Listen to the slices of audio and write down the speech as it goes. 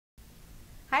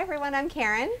Hi everyone, I'm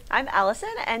Karen. I'm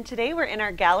Allison, and today we're in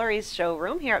our galleries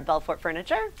showroom here at Belfort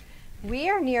Furniture. We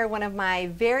are near one of my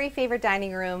very favorite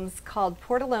dining rooms called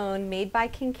Portolone, made by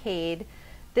Kincaid.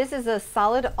 This is a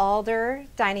solid alder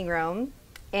dining room,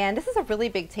 and this is a really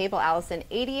big table, Allison,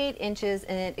 88 inches,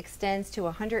 and it extends to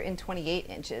 128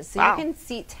 inches. So Wow. You can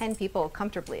seat 10 people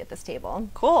comfortably at this table.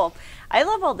 Cool. I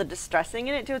love all the distressing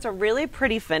in it too. It's a really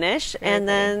pretty finish, and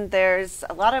then there's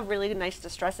a lot of really nice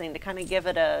distressing to kind of give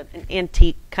it an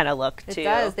antique kind of look too. It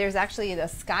does. There's actually the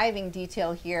skiving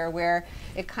detail here where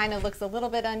it kind of looks a little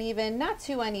bit uneven, not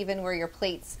too uneven where your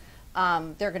plates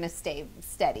they're going to stay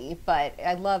steady, but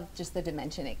I love just the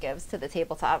dimension it gives to the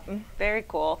tabletop. Very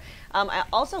cool. I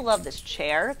also love this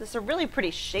chair. This is a really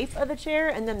pretty shape of the chair,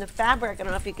 and then the fabric, I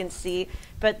don't know if you can see,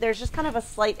 but there's just kind of a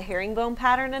slight herringbone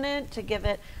pattern in it to give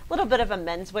it a little bit of a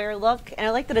menswear look, and I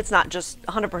like that it's not just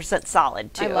 100%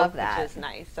 solid too. I love that. Which is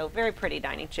nice. So very pretty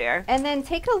dining chair. And then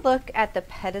take a look at the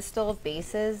pedestal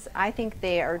bases. I think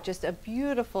they are just a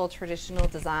beautiful traditional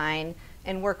design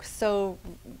and work so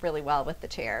really well with the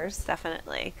chairs.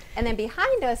 Definitely. And then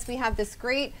behind us we have this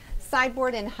great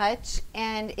sideboard and hutch,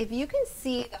 and if you can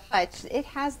see the hutch, it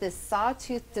has this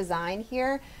sawtooth design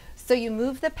here. So you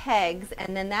move the pegs,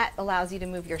 and then that allows you to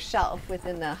move your shelf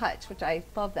within the hutch, which I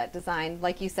love that design.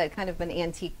 Like you said, kind of an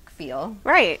antique feel.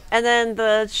 Right, and then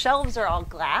the shelves are all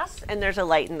glass, and there's a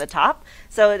light in the top,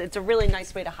 so it's a really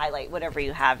nice way to highlight whatever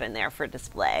you have in there for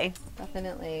display.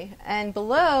 Definitely. And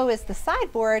below is the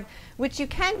sideboard, which you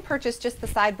can purchase just the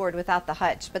sideboard without the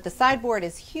hutch, but the sideboard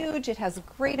is huge. It has a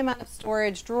great amount of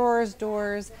storage, drawers,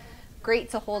 doors,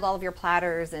 great to hold all of your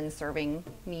platters and serving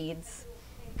needs.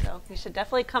 So you should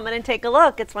definitely come in and take a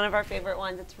look. It's one of our favorite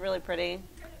ones. It's really pretty.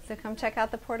 So come check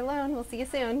out the Portolone. We'll see you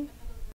soon.